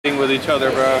with each other,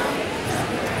 bro.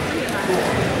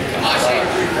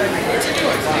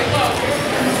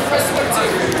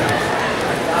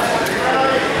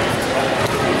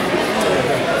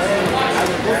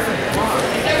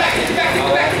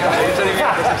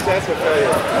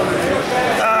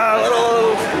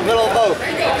 Little both.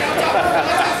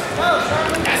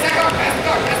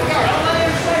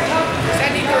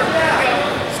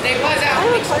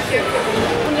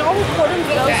 When you're recording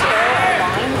videos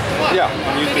online? Yeah,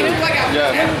 on YouTube.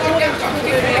 Yeah.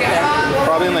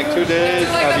 Probably in like 2 days.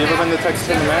 Have you ever been to Texas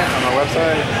MMA on our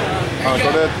website?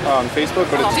 Go to Facebook,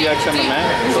 go to TX MMA,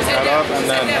 look that up, and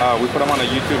then we put them on a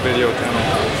YouTube video channel.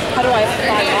 How do I find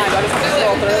mine? Do I just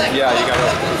scroll through? Yeah, you gotta.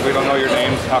 We don't know your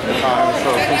names half the time,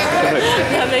 so.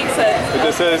 That makes sense. But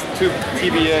this says to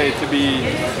TBA to be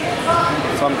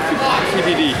some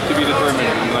TBD to be determined,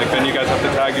 and like then you guys have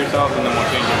to tag yourself, and then we'll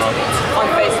change them up. On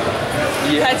Facebook.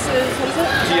 Yeah. Texas, what is it?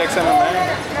 TX MMA.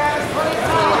 I'm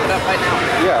gonna look it up right now.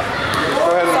 Yeah.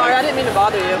 Go ahead and. Sorry, I didn't mean to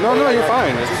bother you. No, you're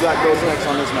fine. This is that goes next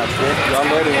on this match, dude. Yeah, I'm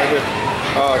ready right here.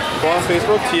 Go on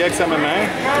Facebook, TX MMA,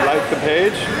 like the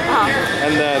page,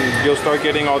 and then you'll start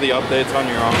getting all the updates on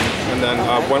your own. And then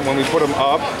when we put them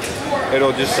up,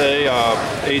 it'll just say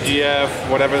AGF,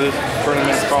 whatever this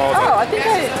tournament's called. Oh, I think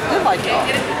I did like it.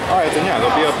 Alright, then yeah,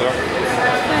 they'll be up there.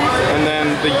 And then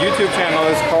the YouTube channel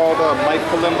is called Mike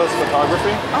Calimbas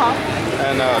Photography.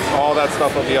 And all that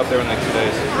stuff will be up there in the next 2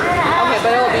 days. Okay,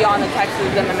 but it'll be on the Texas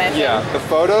MMA. Yeah, the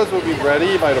photos will be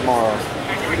ready by tomorrow.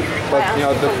 But you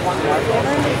know,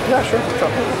 yeah, sure.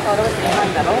 Photos in my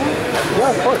medal?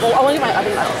 Yeah, of course. Well, I want to get my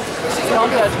other medal.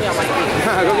 Don't judge me on my feet.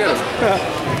 Go get it.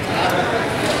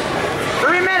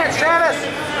 3 minutes, Travis!